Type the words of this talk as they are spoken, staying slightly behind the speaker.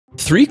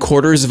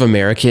3/4 of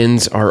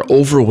Americans are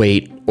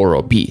overweight or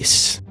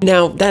obese.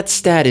 Now, that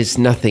stat is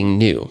nothing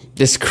new.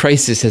 This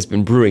crisis has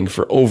been brewing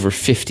for over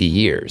 50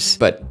 years.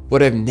 But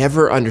what I've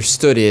never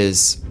understood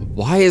is,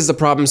 why is the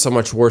problem so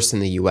much worse in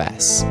the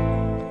US?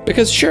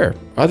 Because sure,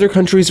 other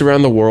countries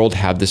around the world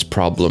have this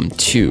problem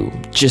too,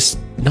 just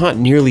not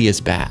nearly as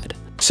bad.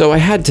 So I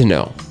had to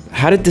know,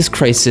 how did this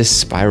crisis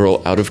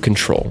spiral out of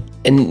control?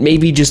 And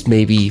maybe, just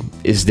maybe,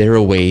 is there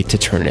a way to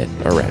turn it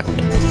around?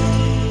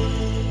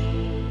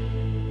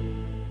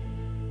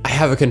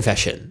 I have a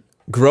confession.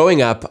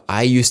 Growing up,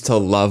 I used to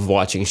love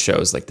watching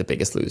shows like The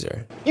Biggest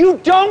Loser. You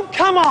don't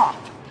come off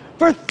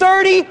for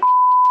 30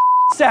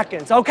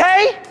 seconds,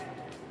 okay?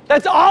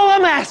 That's all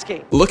I'm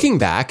asking. Looking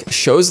back,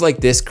 shows like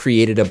this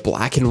created a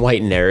black and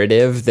white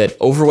narrative that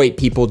overweight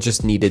people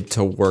just needed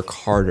to work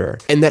harder,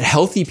 and that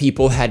healthy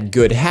people had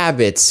good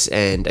habits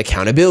and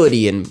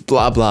accountability and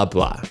blah, blah,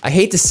 blah. I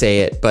hate to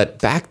say it, but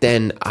back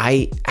then,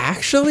 I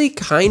actually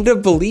kind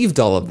of believed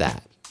all of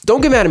that.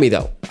 Don't get mad at me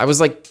though. I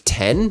was like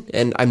 10,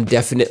 and I'm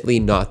definitely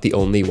not the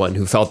only one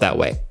who felt that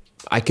way.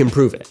 I can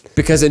prove it.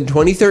 Because in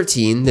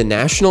 2013, the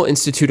National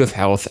Institute of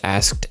Health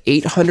asked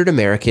 800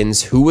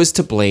 Americans who was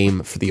to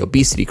blame for the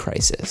obesity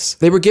crisis.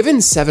 They were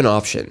given 7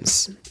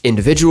 options: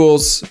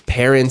 individuals,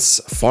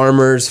 parents,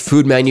 farmers,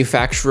 food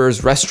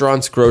manufacturers,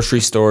 restaurants, grocery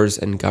stores,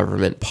 and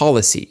government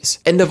policies.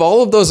 And of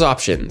all of those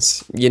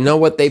options, you know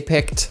what they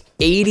picked?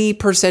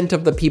 80%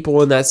 of the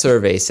people in that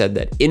survey said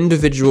that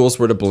individuals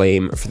were to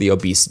blame for the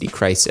obesity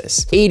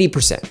crisis.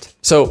 80%.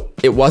 So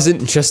it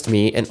wasn't just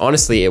me, and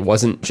honestly, it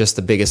wasn't just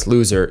The Biggest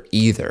Loser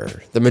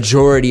either. The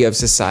majority of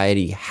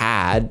society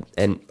had,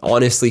 and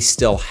honestly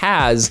still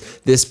has,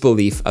 this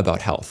belief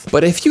about health.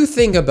 But if you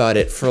think about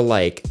it for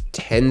like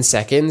 10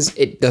 seconds,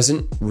 it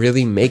doesn't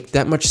really make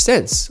that much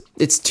sense.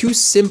 It's too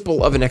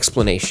simple of an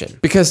explanation.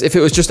 Because if it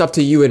was just up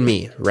to you and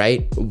me,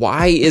 right?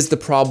 Why is the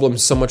problem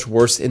so much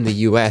worse in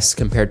the US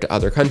compared to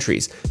other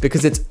countries?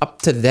 Because it's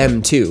up to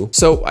them too.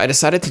 So I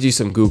decided to do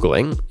some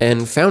Googling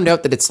and found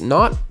out that it's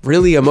not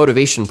really a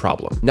motivation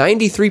problem.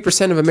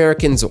 93% of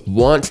Americans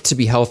want to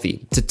be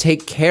healthy, to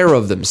take care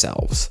of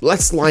themselves.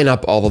 Let's line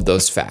up all of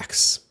those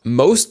facts.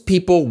 Most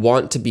people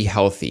want to be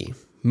healthy.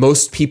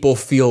 Most people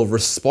feel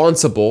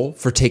responsible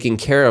for taking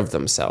care of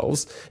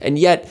themselves, and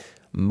yet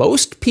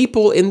most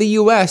people in the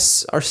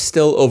US are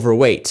still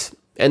overweight,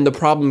 and the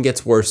problem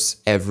gets worse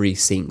every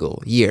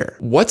single year.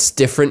 What's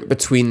different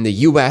between the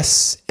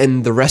US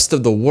and the rest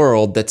of the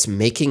world that's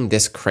making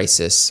this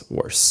crisis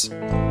worse?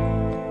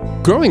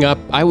 Growing up,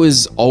 I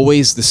was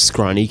always the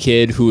scrawny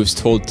kid who was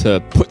told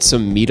to put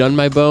some meat on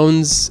my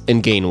bones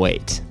and gain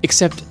weight.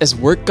 Except as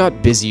work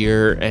got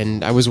busier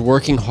and I was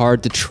working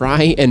hard to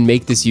try and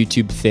make this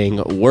YouTube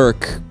thing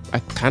work, I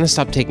kind of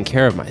stopped taking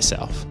care of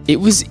myself. It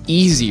was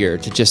easier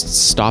to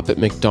just stop at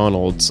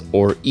McDonald's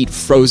or eat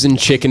frozen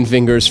chicken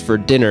fingers for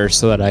dinner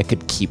so that I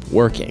could keep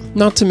working.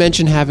 Not to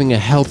mention having a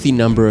healthy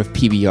number of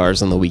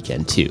PBRs on the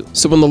weekend too.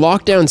 So when the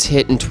lockdowns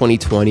hit in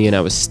 2020 and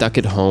I was stuck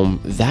at home,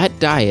 that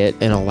diet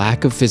and a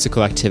lack of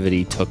physical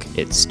activity took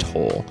its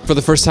toll. For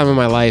the first time in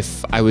my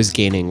life, I was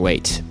gaining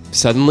weight.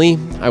 Suddenly,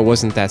 I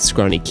wasn't that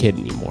scrawny kid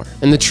anymore.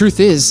 And the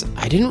truth is,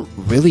 I didn't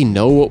really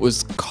know what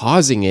was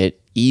causing it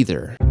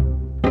either.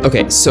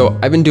 Okay, so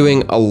I've been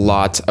doing a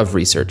lot of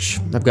research.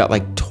 I've got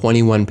like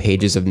 21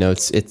 pages of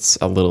notes. It's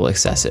a little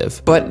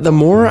excessive. But the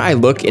more I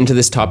look into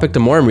this topic, the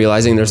more I'm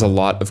realizing there's a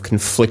lot of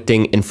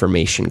conflicting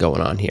information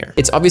going on here.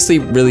 It's obviously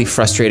really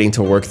frustrating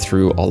to work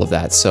through all of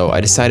that, so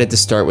I decided to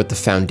start with the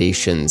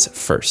foundations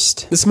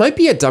first. This might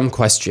be a dumb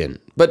question,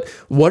 but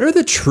what are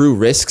the true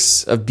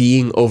risks of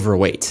being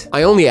overweight?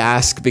 I only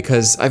ask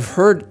because I've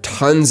heard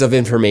tons of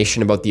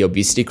information about the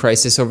obesity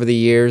crisis over the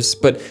years,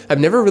 but I've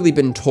never really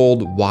been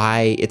told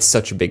why it's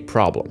such a big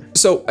problem.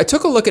 So I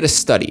took a look at a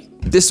study,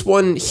 this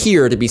one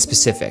here to be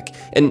specific,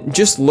 and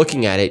just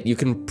looking at it, you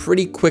can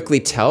pretty quickly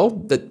tell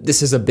that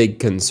this is a big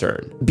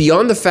concern.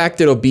 Beyond the fact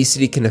that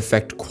obesity can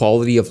affect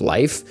quality of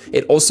life,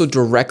 it also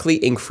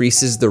directly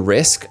increases the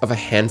risk of a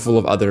handful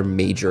of other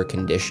major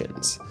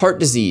conditions. Heart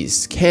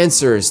disease,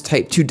 cancers,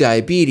 type 2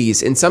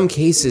 diabetes, in some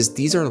cases,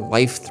 these are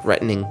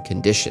life-threatening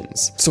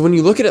conditions. So when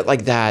you look at it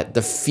like that,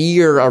 the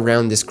fear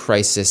around this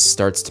crisis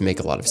starts to make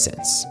a lot of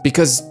sense.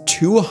 Because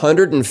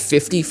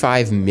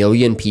 255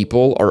 million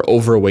people are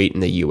overweight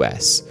in the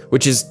US,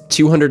 which is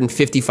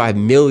 255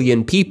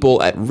 million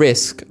people at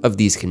risk of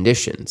these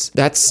conditions.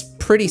 That's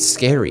pretty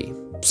scary.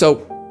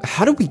 So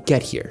how do we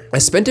get here? I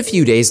spent a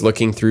few days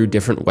looking through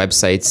different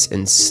websites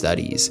and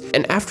studies,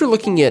 and after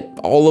looking at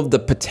all of the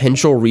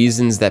potential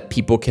reasons that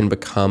people can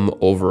become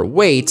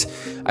overweight,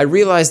 I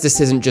realized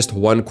this isn't just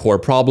one core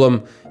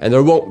problem, and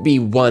there won't be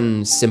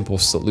one simple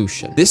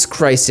solution. This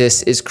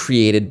crisis is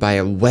created by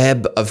a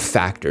web of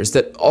factors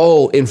that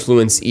all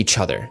influence each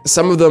other.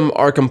 Some of them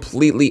are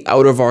completely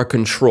out of our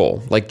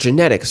control, like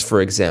genetics,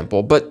 for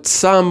example, but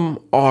some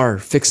are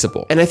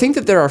fixable. And I think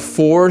that there are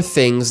 4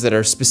 things that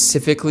are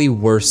specifically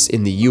worse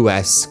in the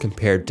US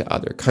compared to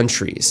other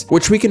countries,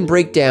 which we can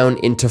break down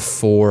into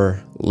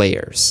 4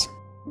 layers.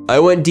 I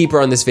went deeper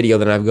on this video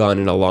than I've gone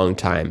in a long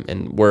time,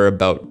 and we're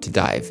about to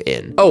dive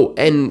in. Oh,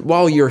 and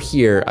while you're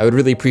here, I would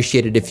really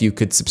appreciate it if you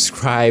could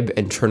subscribe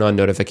and turn on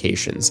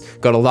notifications.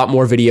 Got a lot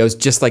more videos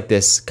just like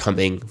this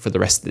coming for the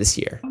rest of this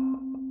year.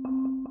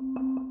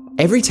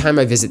 Every time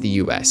I visit the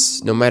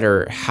US, no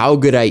matter how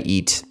good I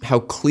eat, how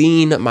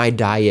clean my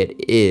diet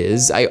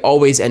is, I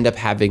always end up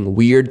having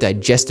weird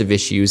digestive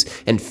issues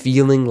and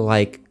feeling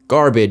like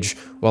garbage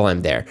while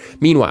I'm there.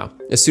 Meanwhile,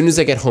 as soon as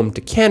I get home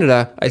to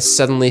Canada, I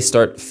suddenly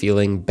start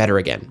feeling better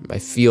again. I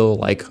feel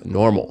like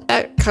normal.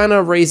 That kind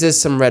of raises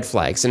some red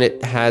flags, and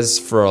it has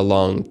for a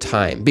long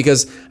time,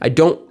 because I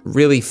don't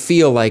really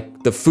feel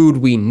like the food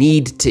we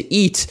need to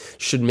eat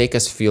should make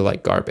us feel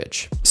like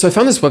garbage. So I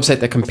found this website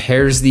that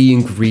compares the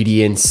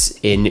ingredients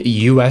in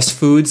US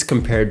foods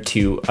compared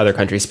to other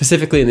countries,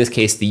 specifically in this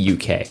case, the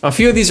UK. A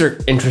few of these are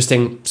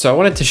interesting, so I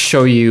wanted to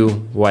show you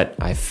what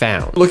I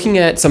found. Looking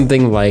at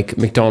something like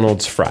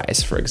McDonald's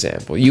fries, for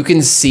example, you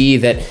can see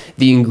that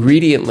the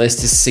ingredient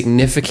list is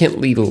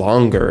significantly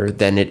longer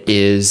than it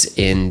is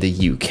in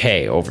the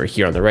UK over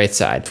here on the right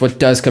side. What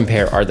does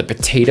compare are the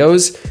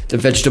potatoes, the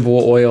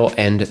vegetable oil,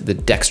 and the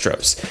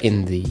dextrose.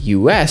 In the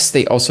US,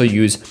 they also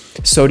use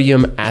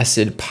sodium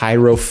acid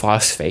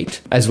pyrophosphate,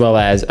 as well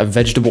as a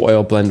vegetable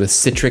oil blend with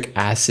citric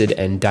acid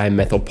and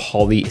dimethyl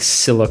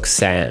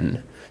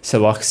polysiloxane.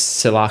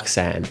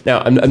 Siloxane. Now,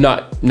 I'm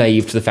not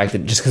naive to the fact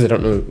that just because I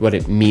don't know what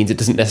it means, it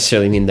doesn't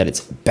necessarily mean that it's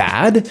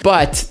bad,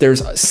 but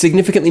there's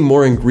significantly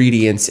more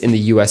ingredients in the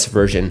US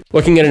version.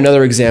 Looking at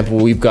another example,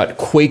 we've got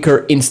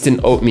Quaker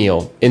instant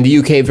oatmeal. In the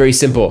UK, very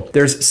simple.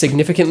 There's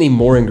significantly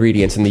more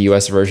ingredients in the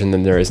US version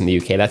than there is in the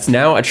UK. That's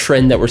now a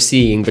trend that we're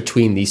seeing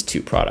between these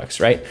two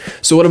products, right?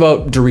 So what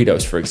about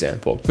Doritos, for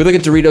example? If we look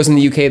at Doritos in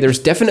the UK, there's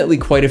definitely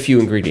quite a few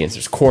ingredients.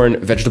 There's corn,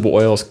 vegetable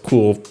oils,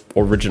 cool,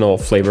 original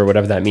flavor,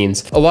 whatever that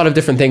means. A lot of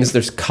different things.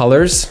 There's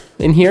colors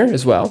in here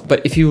as well.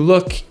 But if you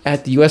look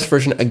at the US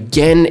version,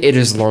 again, it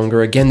is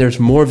longer. Again, there's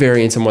more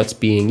variance in what's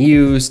being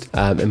used.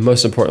 And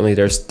most importantly,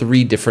 there's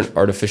 3 different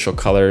artificial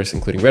colors,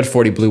 including red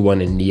 40, blue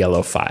 1, and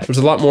yellow 5. There's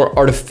a lot more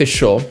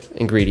artificial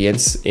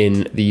ingredients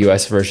in the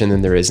US version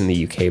than there is in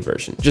the UK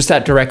version. Just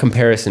that direct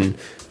comparison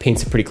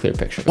paints a pretty clear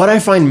picture. What I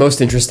find most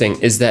interesting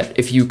is that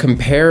if you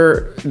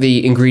compare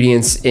the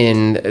ingredients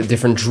in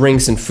different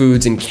drinks and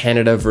foods in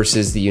Canada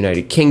versus the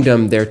United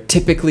Kingdom, they're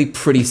typically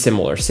pretty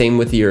similar. Same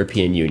with the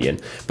European Union.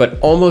 But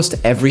almost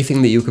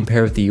everything that you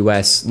compare with the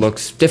US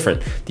looks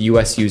different. The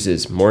US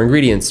uses more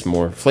ingredients,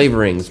 more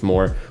flavorings,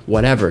 more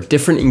whatever,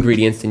 different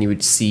ingredients than you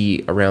would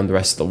see around the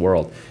rest of the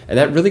world. And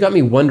that really got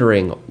me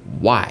wondering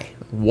why.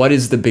 What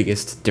is the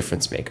biggest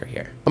difference maker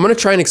here? I'm gonna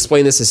try and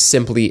explain this as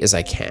simply as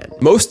I can.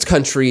 Most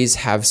countries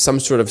have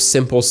some sort of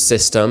simple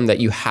system that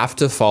you have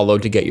to follow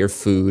to get your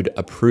food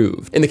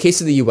approved. In the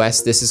case of the US,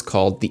 this is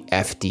called the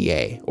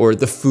FDA, or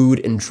the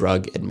Food and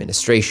Drug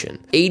Administration.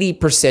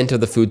 80%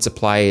 of the food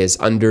supply is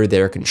under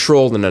their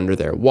control and under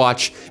their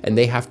watch, and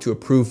they have to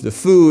approve the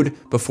food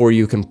before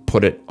you can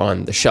put it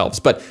on the shelves.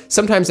 But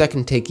sometimes that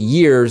can take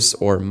years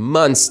or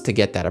months to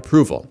get that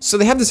approval. So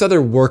they have this other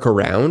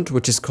workaround,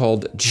 which is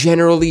called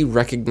generally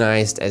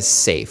recognized as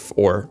safe,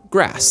 or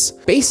GRAS.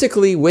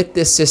 Basically, with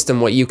this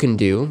system, what you can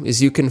do is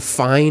you can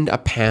find a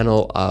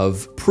panel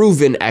of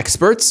proven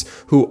experts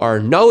who are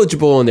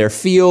knowledgeable in their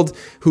field,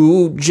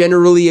 who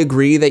generally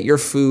agree that your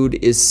food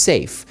is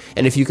safe.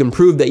 And if you can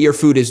prove that your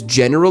food is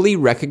generally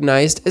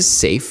recognized as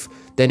safe,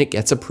 then it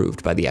gets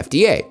approved by the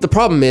FDA. The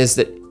problem is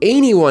that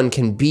anyone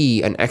can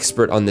be an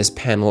expert on this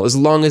panel as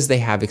long as they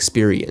have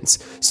experience.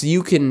 So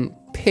you can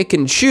pick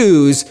and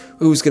choose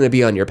who's going to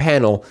be on your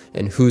panel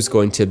and who's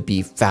going to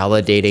be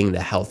validating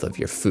the health of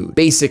your food.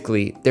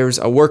 Basically, there's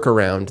a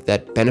workaround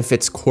that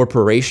benefits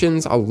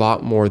corporations a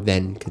lot more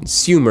than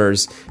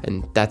consumers,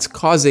 and that's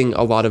causing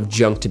a lot of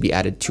junk to be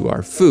added to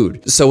our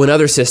food. So in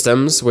other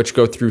systems, which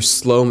go through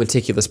slow,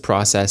 meticulous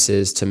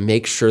processes to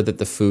make sure that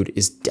the food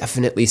is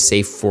definitely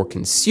safe for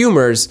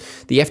consumers,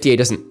 the FDA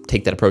doesn't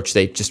take that approach.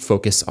 They just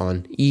focus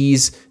on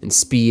ease and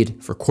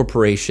speed for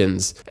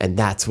corporations, and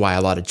that's why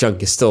a lot of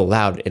junk is still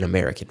allowed in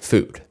American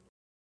food.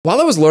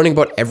 While I was learning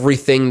about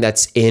everything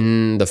that's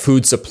in the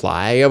food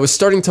supply, I was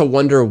starting to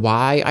wonder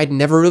why I'd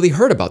never really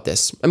heard about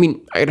this. I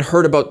mean, I'd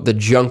heard about the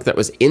junk that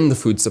was in the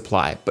food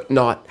supply, but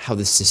not how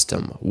the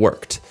system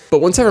worked. But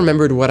once I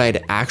remembered what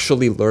I'd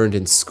actually learned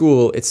in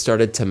school, it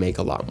started to make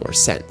a lot more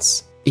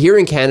sense. Here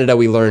in Canada,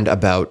 we learned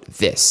about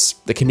this,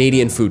 the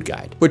Canadian Food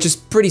Guide, which is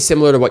pretty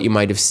similar to what you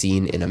might have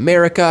seen in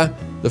America,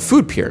 the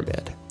food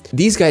pyramid.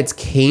 These guides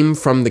came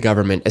from the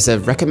government as a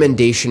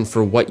recommendation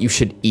for what you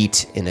should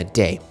eat in a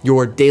day,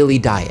 your daily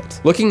diet.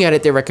 Looking at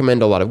it, they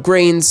recommend a lot of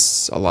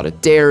grains, a lot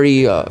of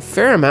dairy, a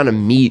fair amount of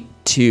meat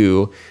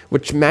too,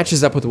 which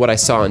matches up with what I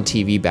saw on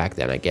TV back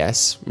then, I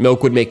guess.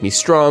 Milk would make me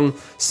strong,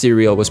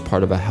 cereal was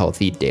part of a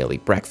healthy daily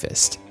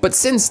breakfast. But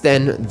since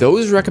then,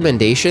 those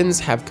recommendations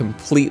have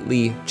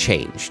completely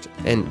changed,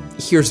 and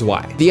here's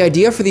why. The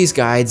idea for these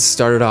guides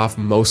started off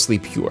mostly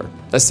pure,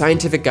 a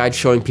scientific guide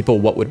showing people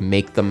what would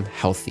make them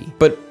healthy.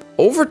 But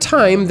Over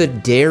time, the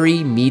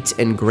dairy, meat,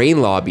 and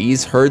grain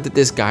lobbies heard that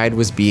this guide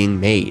was being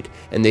made,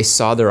 and they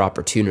saw their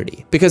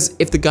opportunity. Because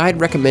if the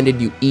guide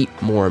recommended you eat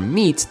more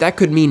meat, that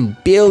could mean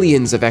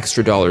billions of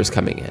extra dollars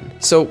coming in.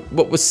 So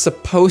what was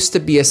supposed to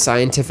be a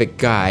scientific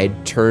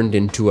guide turned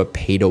into a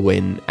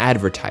pay-to-win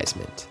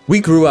advertisement. We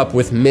grew up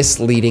with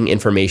misleading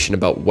information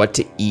about what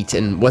to eat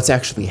and what's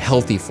actually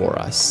healthy for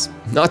us.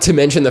 Not to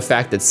mention the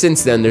fact that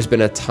since then there's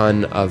been a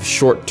ton of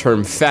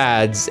short-term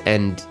fads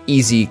and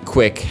easy,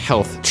 quick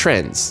health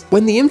trends.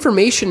 When the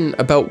information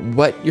about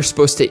what you're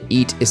supposed to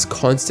eat is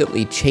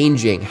constantly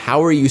changing,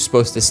 how are you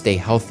supposed to stay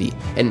healthy?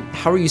 And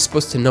how are you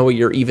supposed to know what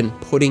you're even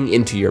putting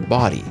into your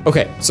body?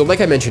 Okay, so like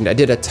I mentioned, I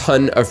did a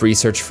ton of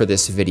research for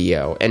this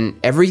video, and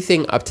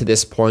everything up to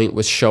this point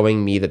was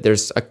showing me that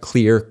there's a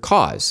clear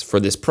cause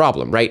for this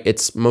problem, right?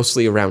 It's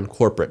mostly around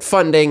corporate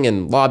funding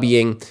and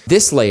lobbying.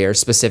 This layer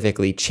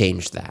specifically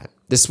changed that.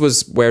 This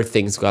was where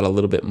things got a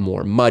little bit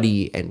more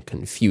muddy and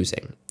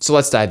confusing. So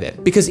let's dive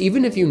in. Because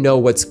even if you know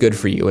what's good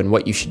for you and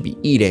what you should be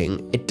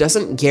eating, it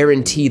doesn't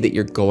guarantee that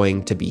you're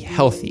going to be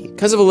healthy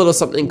because of a little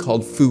something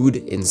called food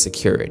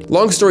insecurity.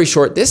 Long story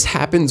short, this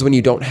happens when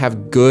you don't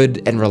have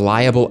good and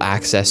reliable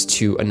access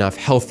to enough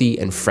healthy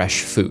and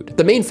fresh food.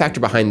 The main factor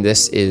behind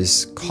this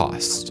is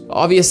cost.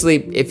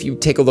 Obviously, if you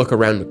take a look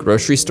around the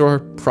grocery store,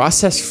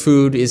 processed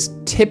food is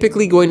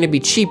typically going to be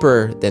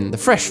cheaper than the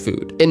fresh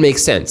food. It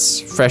makes sense.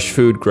 Fresh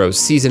food grows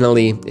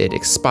seasonally, it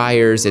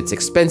expires, it's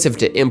expensive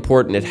to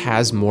import, and it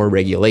has more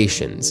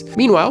regulations.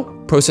 Meanwhile,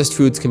 processed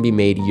foods can be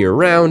made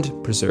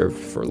year-round, preserved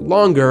for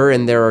longer,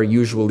 and there are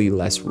usually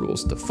less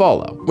rules to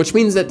follow, which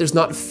means that there's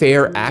not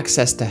fair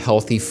access to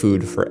healthy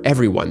food for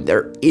everyone.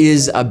 There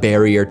is a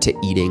barrier to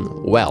eating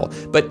well,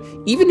 but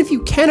even if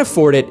you can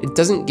afford it, it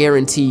doesn't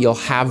guarantee you'll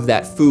have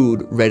that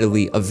food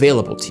readily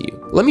available to you.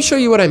 Let me show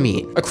you what I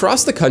mean.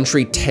 Across the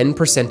country,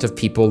 10% of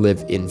people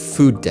live in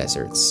food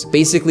deserts.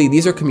 Basically,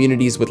 these are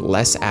communities with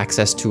less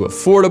access to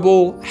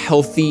affordable,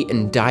 healthy,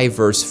 and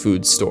diverse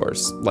food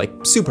stores, like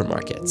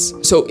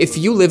supermarkets. So if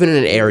you live in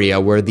an area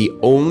where the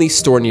only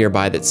store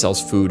nearby that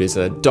sells food is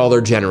a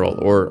Dollar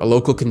General or a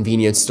local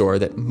convenience store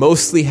that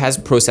mostly has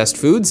processed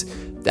foods,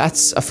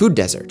 that's a food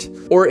desert.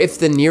 Or if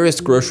the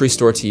nearest grocery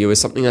store to you is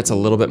something that's a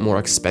little bit more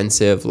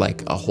expensive,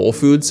 like a Whole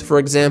Foods, for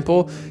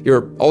example,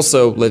 you're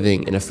also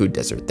living in a food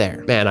desert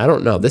there. Man, I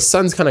don't know. This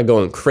sun's kind of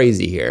going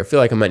crazy here. I feel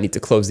like I might need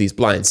to close these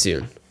blinds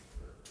soon.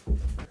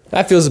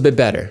 That feels a bit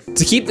better.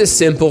 To keep this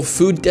simple,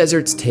 food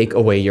deserts take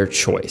away your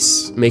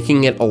choice,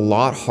 making it a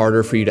lot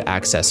harder for you to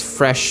access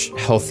fresh,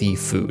 healthy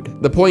food.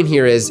 The point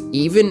here is,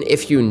 even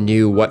if you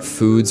knew what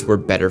foods were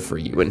better for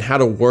you and how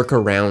to work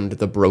around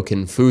the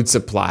broken food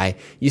supply,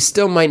 you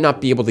still might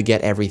not be able to get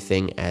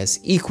everything as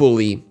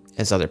equally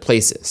as other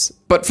places.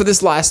 But for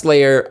this last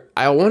layer,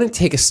 I want to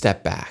take a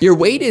step back. Your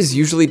weight is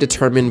usually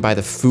determined by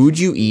the food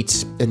you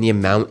eat and the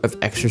amount of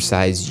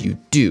exercise you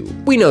do.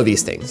 We know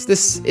these things.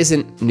 This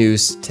isn't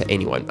news to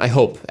anyone, I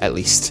hope at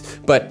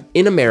least. But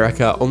in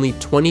America, only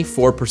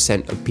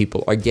 24% of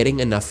people are getting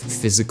enough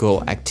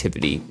physical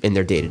activity in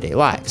their day-to-day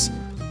lives.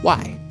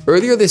 Why?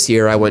 Earlier this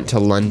year, I went to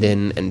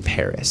London and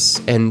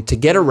Paris, and to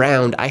get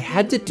around, I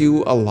had to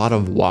do a lot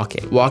of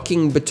walking.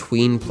 Walking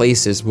between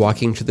places,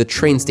 walking to the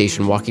train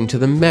station, walking to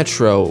the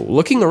metro.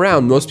 Looking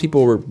around, most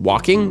people were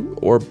walking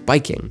or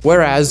biking.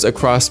 Whereas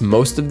across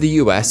most of the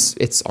US,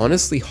 it's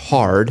honestly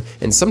hard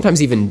and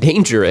sometimes even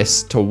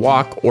dangerous to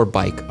walk or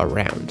bike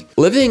around.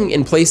 Living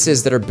in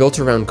places that are built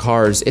around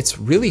cars, it's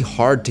really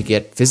hard to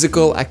get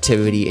physical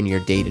activity in your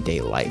day-to-day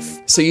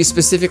life. So you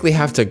specifically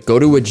have to go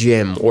to a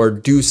gym or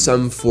do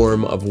some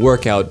form of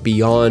workout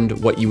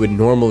beyond what you would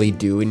normally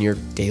do in your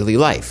daily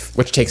life,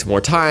 which takes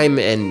more time,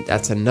 and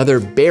that's another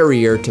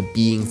barrier to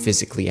being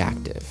physically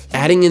active.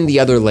 Adding in the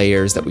other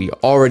layers that we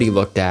already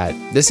looked at,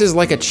 this is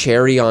like a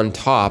cherry on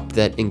top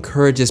that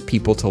encourages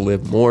people to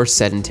live more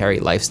sedentary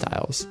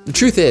lifestyles. The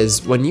truth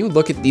is, when you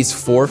look at these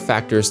 4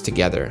 factors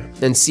together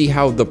and see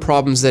how the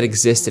problems that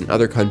exist in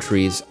other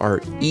countries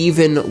are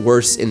even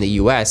worse in the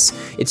US,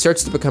 it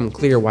starts to become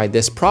clear why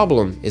this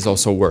problem is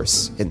also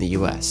worse in the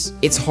US.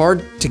 It's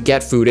hard to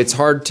get food, it's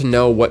hard to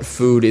know what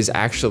food is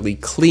actually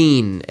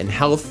clean and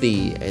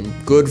healthy and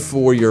good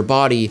for your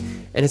body,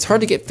 and it's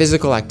hard to get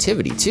physical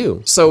activity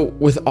too. So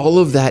with all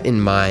of that in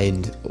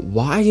mind,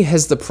 why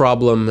has the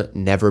problem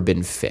never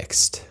been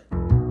fixed?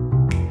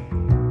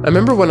 I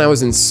remember when I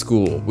was in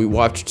school, we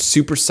watched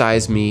Super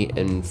Size Me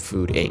and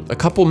Food Inc., a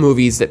couple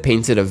movies that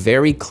painted a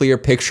very clear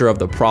picture of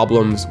the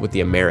problems with the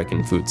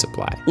American food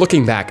supply.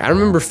 Looking back, I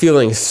remember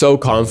feeling so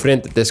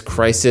confident that this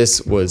crisis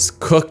was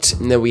cooked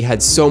and that we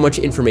had so much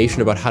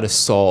information about how to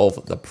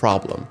solve the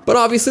problem. But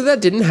obviously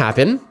that didn't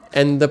happen,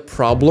 and the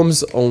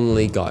problem's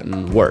only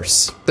gotten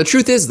worse. The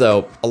truth is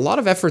though, a lot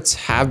of efforts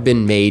have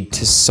been made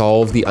to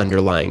solve the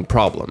underlying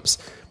problems,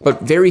 but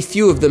very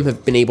few of them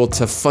have been able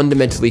to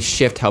fundamentally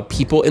shift how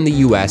people in the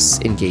US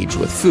engage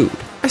with food.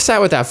 I sat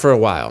with that for a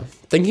while,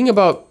 thinking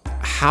about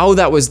how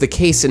that was the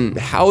case and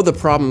how the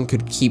problem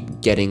could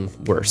keep getting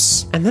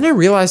worse. And then I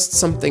realized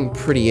something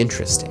pretty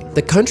interesting.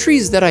 The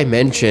countries that I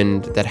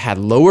mentioned that had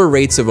lower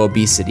rates of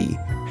obesity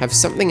have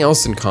something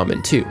else in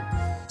common too.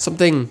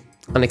 something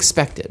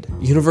unexpected.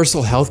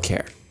 Universal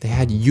healthcare. They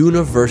had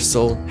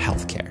universal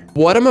healthcare.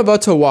 What I'm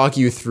about to walk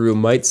you through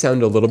might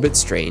sound a little bit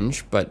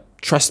strange, but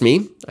trust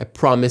me, I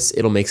promise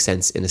it'll make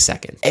sense in a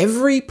second.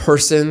 Every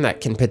person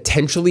that can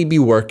potentially be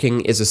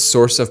working is a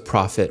source of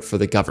profit for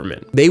the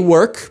government. They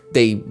work,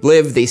 they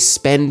live, they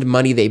spend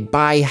money, they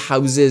buy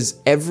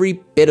houses.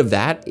 Every bit of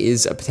that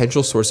is a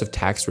potential source of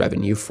tax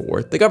revenue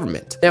for the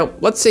government. Now,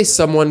 let's say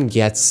someone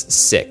gets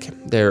sick.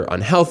 They're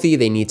unhealthy,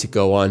 they need to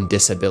go on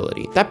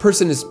disability. That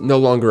person is no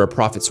longer a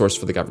profit source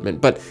for the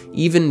government, but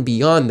even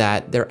beyond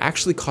that, they're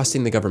actually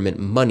costing the government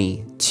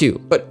money too.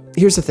 But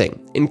here's the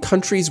thing, in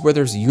countries where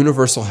there's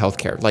universal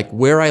healthcare, like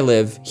where I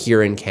live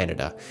here in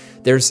Canada,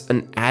 there's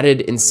an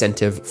added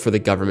incentive for the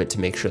government to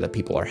make sure that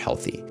people are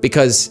healthy.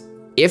 Because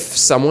if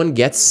someone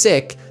gets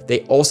sick,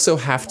 they also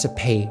have to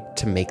pay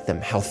to make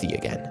them healthy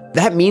again.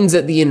 That means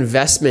that the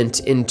investment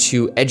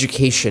into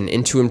education,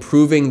 into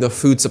improving the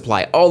food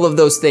supply, all of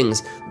those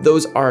things,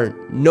 those are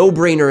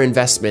no-brainer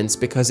investments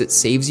because it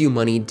saves you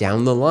money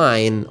down the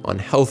line on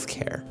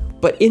healthcare.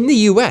 But in the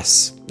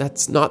US,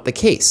 that's not the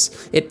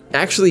case. It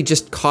actually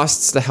just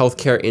costs the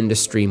healthcare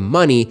industry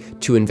money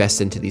to invest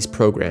into these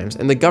programs,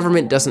 and the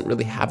government doesn't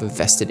really have a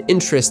vested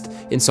interest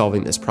in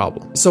solving this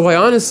problem. So I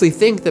honestly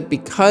think that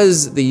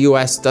because the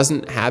US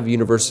doesn't have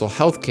universal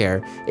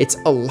healthcare, it's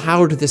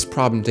allowed this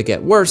problem to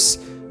get worse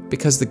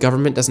because the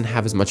government doesn't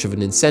have as much of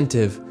an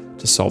incentive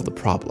to solve the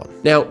problem.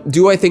 Now,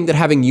 do I think that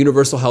having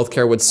universal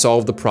healthcare would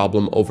solve the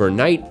problem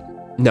overnight?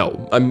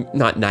 No, I'm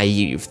not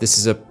naive. This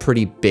is a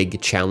pretty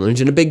big challenge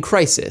and a big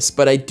crisis,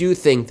 but I do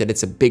think that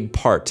it's a big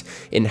part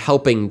in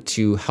helping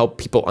to help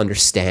people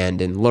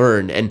understand and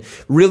learn and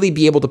really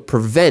be able to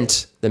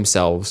prevent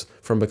themselves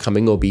from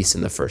becoming obese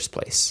in the first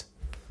place.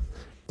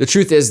 The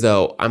truth is,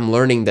 though, I'm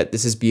learning that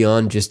this is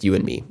beyond just you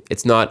and me.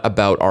 It's not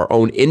about our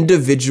own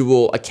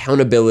individual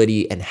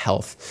accountability and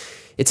health.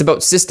 It's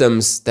about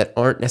systems that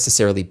aren't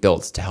necessarily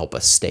built to help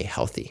us stay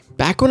healthy.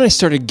 Back when I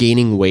started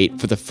gaining weight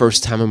for the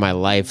first time in my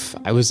life,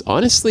 I was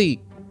honestly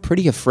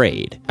pretty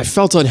afraid. I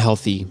felt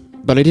unhealthy,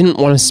 but I didn't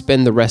want to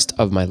spend the rest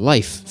of my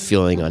life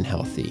feeling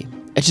unhealthy.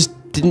 I just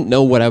didn't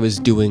know what I was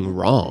doing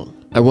wrong.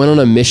 I went on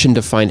a mission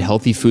to find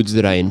healthy foods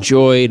that I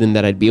enjoyed and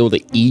that I'd be able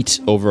to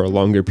eat over a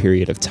longer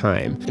period of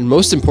time. And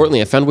most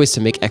importantly, I found ways to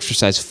make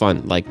exercise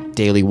fun, like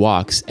daily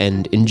walks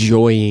and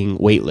enjoying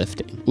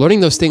weightlifting.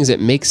 Learning those things,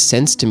 it makes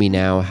sense to me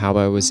now how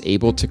I was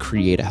able to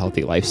create a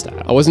healthy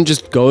lifestyle. I wasn't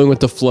just going with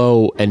the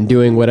flow and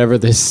doing whatever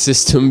this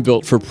system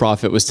built for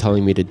profit was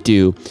telling me to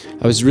do.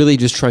 I was really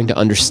just trying to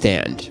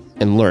understand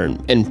and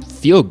learn and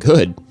feel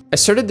good. I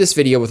started this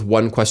video with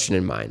one question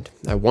in mind.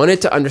 I wanted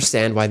to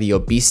understand why the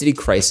obesity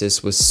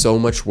crisis was so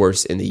much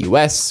worse in the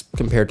US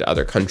compared to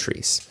other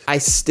countries. I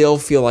still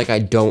feel like I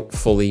don't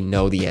fully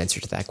know the answer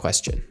to that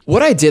question.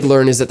 What I did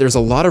learn is that there's a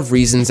lot of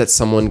reasons that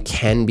someone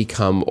can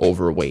become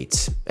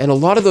overweight, and a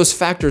lot of those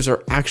factors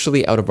are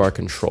actually out of our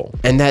control,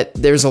 and that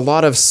there's a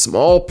lot of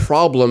small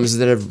problems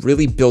that have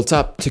really built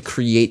up to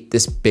create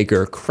this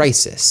bigger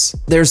crisis.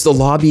 There's the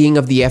lobbying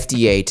of the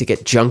FDA to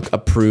get junk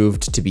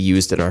approved to be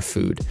used in our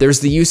food.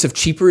 There's the use of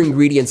cheaper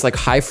ingredients like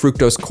high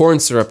fructose corn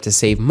syrup to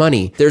save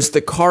money. There's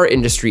the car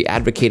industry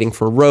advocating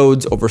for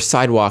roads over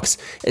sidewalks,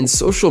 and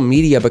social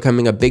media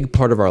becoming a big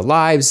part of our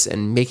lives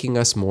and making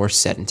us more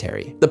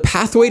sedentary. The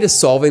pathway to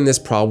solving this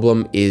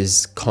problem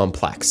is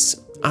complex.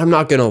 I'm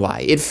not gonna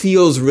lie, it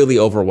feels really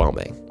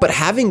overwhelming. But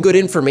having good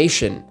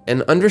information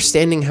and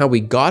understanding how we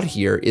got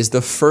here is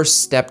the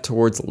first step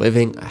towards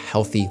living a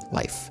healthy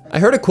life. I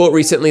heard a quote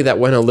recently that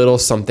went a little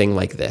something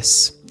like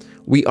this: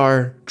 "We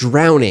are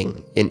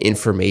drowning in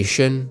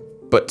information,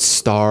 but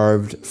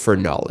starved for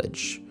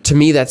knowledge." To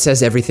me, that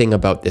says everything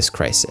about this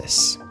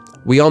crisis.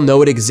 We all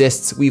know it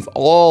exists. We've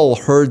all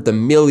heard the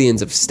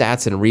millions of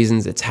stats and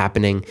reasons it's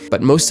happening,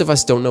 but most of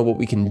us don't know what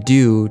we can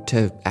do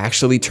to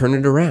actually turn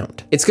it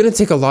around. It's gonna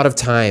take a lot of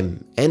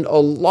time and a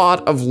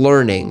lot of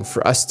learning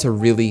for us to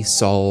really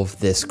solve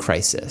this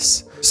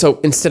crisis. So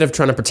instead of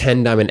trying to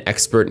pretend I'm an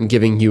expert and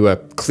giving you a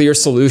clear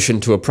solution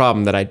to a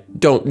problem that I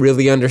don't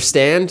really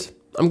understand,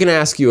 I'm gonna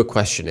ask you a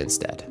question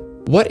instead.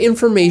 What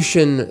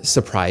information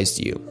surprised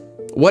you?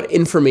 What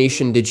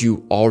information did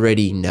you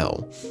already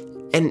know?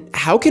 And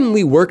how can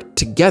we work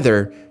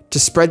together to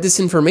spread this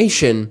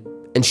information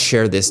and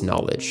share this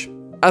knowledge?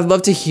 I'd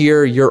love to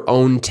hear your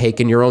own take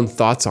and your own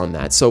thoughts on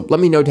that, so let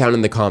me know down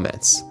in the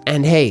comments.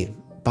 And hey,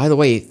 by the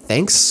way,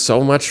 thanks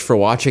so much for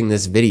watching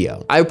this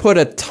video. I put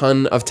a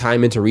ton of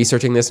time into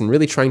researching this and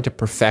really trying to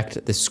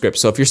perfect this script,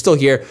 so if you're still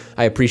here,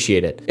 I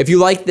appreciate it. If you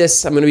like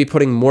this, I'm gonna be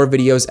putting more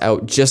videos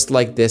out just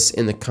like this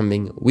in the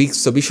coming weeks,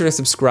 so be sure to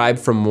subscribe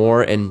for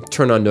more and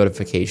turn on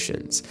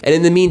notifications. And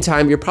in the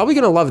meantime, you're probably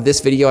gonna love this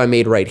video I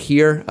made right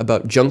here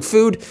about junk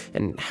food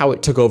and how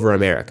it took over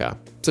America.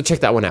 So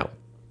check that one out.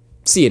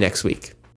 See you next week.